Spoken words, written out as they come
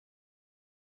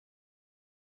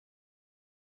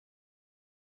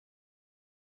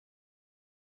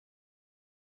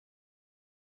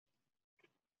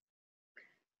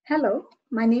Hello,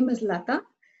 my name is Latha,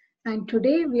 and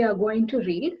today we are going to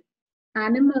read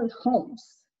Animal Homes.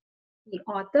 The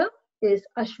author is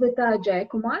Ashwitha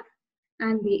Jayakumar,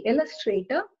 and the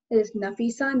illustrator is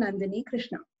Nafisa Nandini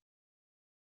Krishna.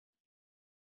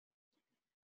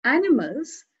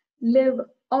 Animals live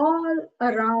all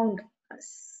around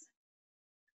us.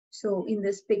 So in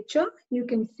this picture, you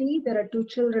can see there are two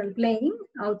children playing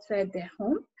outside their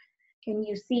home. Can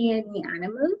you see any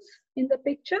animals in the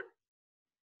picture?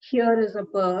 Here is a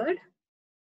bird,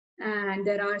 and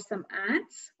there are some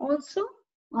ants also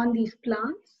on these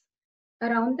plants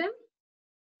around them.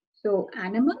 So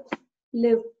animals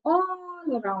live all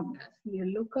around us. You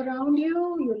look around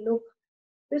you, you look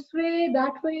this way,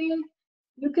 that way,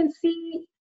 you can see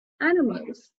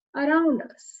animals around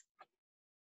us.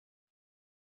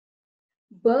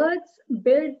 Birds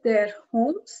build their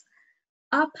homes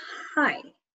up high,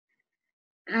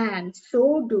 and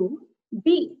so do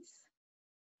bees.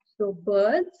 So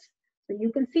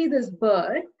you can see this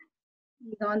bird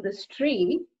on this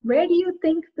tree. Where do you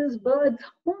think this bird's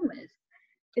home is?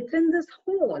 It's in this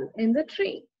hole in the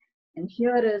tree. And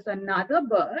here is another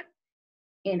bird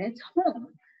in its home.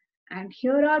 And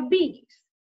here are bees.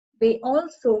 They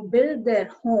also build their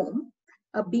home,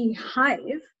 a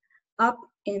beehive, up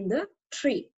in the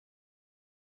tree.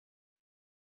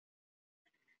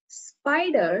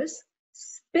 Spiders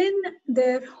spin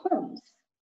their homes.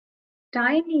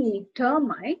 Tiny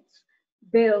termites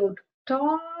build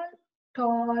tall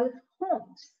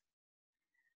homes.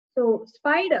 So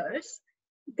spiders,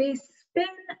 they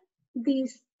spin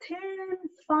these thin,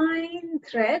 fine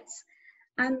threads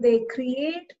and they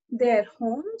create their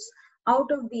homes out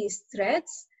of these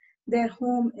threads. Their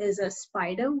home is a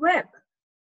spider web.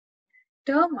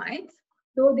 Termites,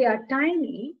 though they are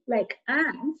tiny like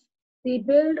ants, they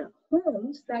build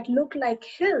homes that look like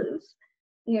hills,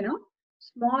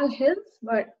 small hills,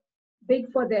 but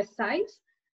big for their size.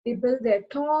 They build their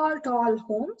tall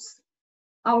homes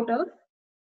out of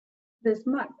this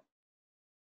mud.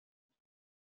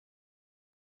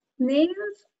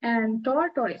 Snails and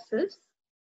tortoises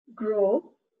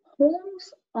grow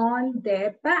homes on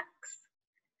their backs.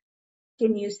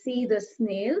 Can you see the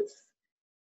snails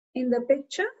in the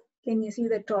picture? Can you see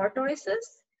the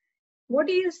tortoises? What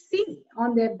do you see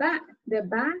on their back? Their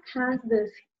back has this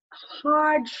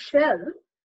hard shell,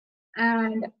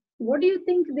 and what do you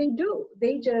think they do?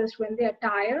 They just, when they are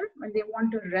tired, when they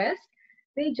want to rest,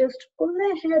 they just pull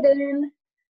their head in,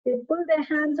 they pull their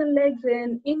hands and legs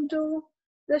into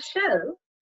the shell,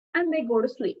 and they go to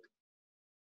sleep.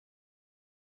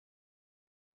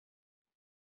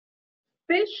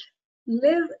 Fish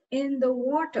live in the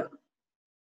water.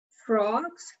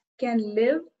 Frogs can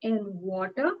live in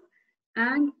water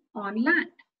and on land.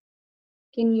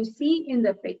 Can you see in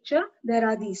the picture? There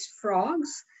are these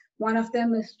frogs. One of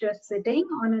them is just sitting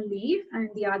on a leaf and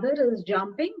the other is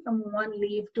jumping from one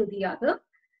leaf to the other.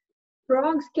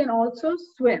 Frogs can also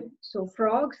swim. So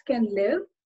frogs can live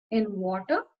in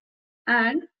water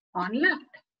and on land.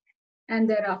 And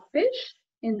there are fish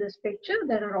in this picture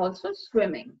that are also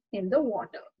swimming in the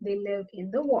water. They live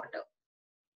in the water.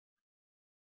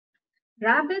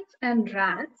 Rabbits and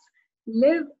rats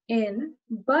live in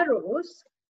burrows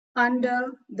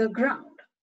under the ground.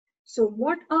 So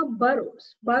what are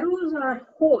burrows? Burrows are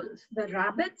holes. The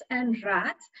rabbits and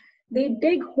rats, they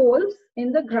dig holes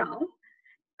in the ground,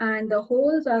 and the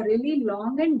holes are really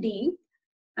long and deep,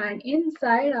 and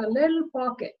inside are little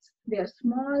pockets. They are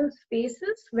small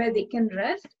spaces where they can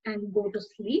rest and go to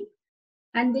sleep.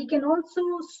 And they can also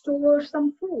store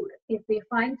some food. If they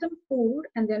find some food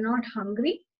and they're not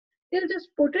hungry, they'll just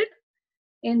put it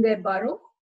in their burrow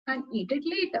and eat it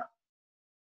later.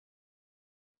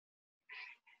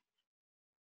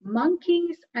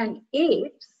 Monkeys and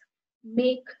apes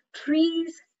make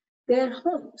trees their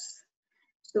homes.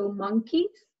 So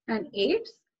monkeys and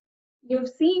apes,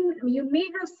 you may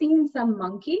have seen some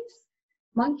monkeys.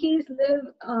 Monkeys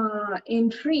live in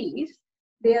trees.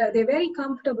 They're very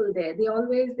comfortable there.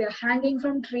 They're hanging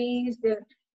from trees. They're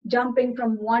jumping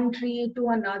from one tree to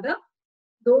another.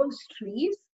 Those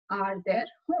trees are their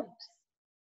homes.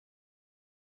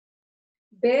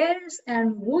 Bears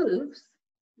and wolves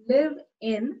live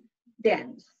in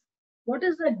dens. What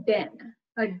is a den?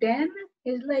 A den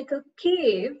is like a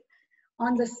cave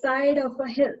on the side of a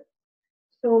hill.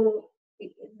 So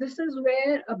this is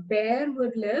where a bear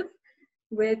would live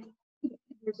with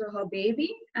his or her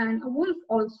baby, and a wolf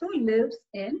also lives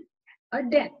in a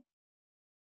den.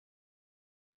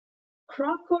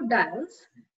 Crocodiles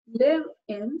live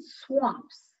in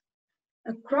swamps.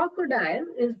 A crocodile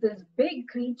is this big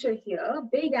creature here,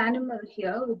 big animal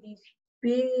here with these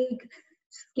big,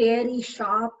 scary,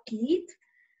 sharp teeth.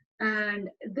 And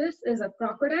this is a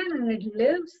crocodile and it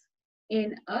lives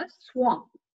in a swamp.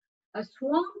 A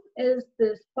swamp is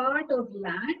this part of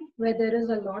land where there is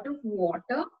a lot of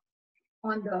water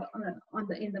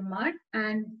in the mud,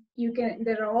 and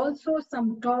there are also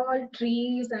some tall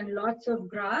trees and lots of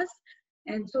grass,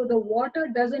 and so the water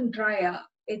doesn't dry up.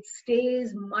 It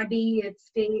stays muddy, it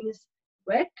stays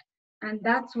wet, and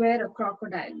that's where a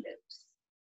crocodile lives.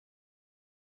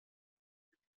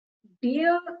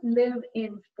 Deer live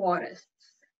in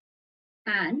forests,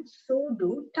 and so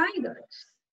do tigers.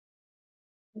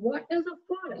 What is a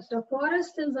forest? A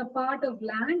forest is a part of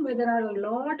land where there are a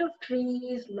lot of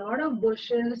trees, a lot of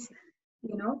bushes.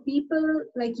 People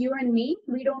like you and me,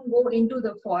 we don't go into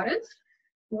the forest.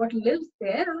 What lives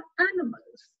there are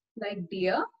animals like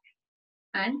deer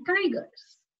and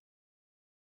tigers.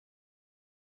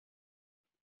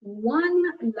 One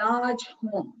large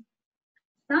home.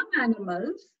 Some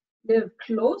animals live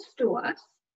close to us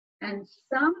and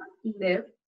some live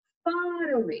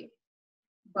far away.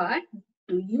 But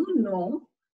do you know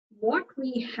what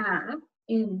we have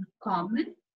in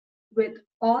common with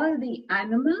all the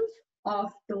animals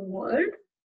of the world?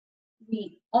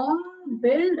 We all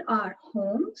build our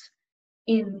homes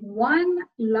in one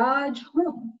large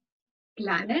home,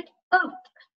 planet Earth.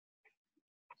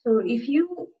 So if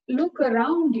you look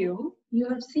around you, you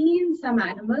have seen some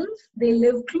animals, they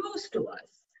live close to us.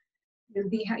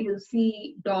 You'll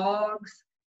see dogs,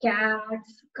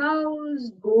 cats,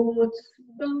 cows, goats,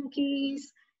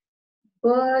 donkeys,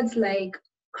 birds like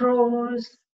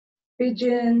crows,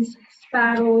 pigeons,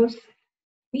 sparrows.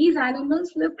 These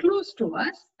animals live close to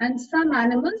us and some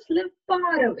animals live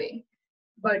far away.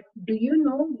 But do you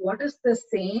know what is the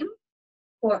same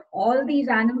for all these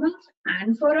animals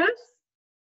and for us?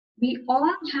 We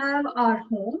all have our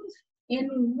homes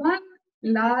in one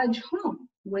large home,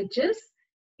 which is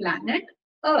planet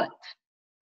Earth.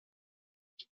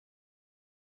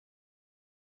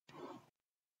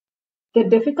 The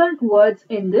difficult words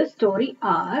in this story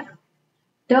are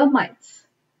termites,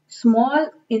 small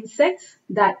insects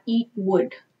that eat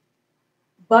wood;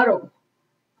 burrow,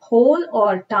 hole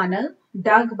or tunnel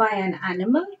dug by an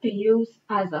animal to use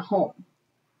as a home;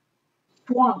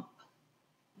 swamp,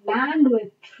 land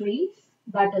with trees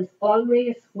that is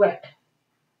always wet;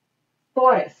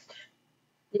 forest,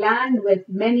 land with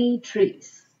many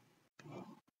trees.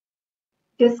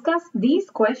 Discuss these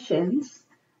questions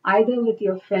either with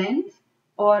your friends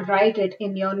or write it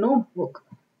in your notebook.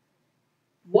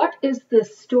 What is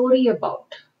this story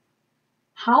about?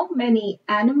 How many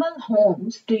animal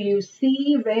homes do you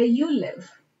see where you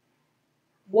live?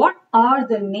 What are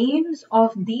the names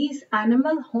of these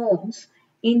animal homes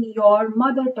in your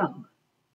mother tongue?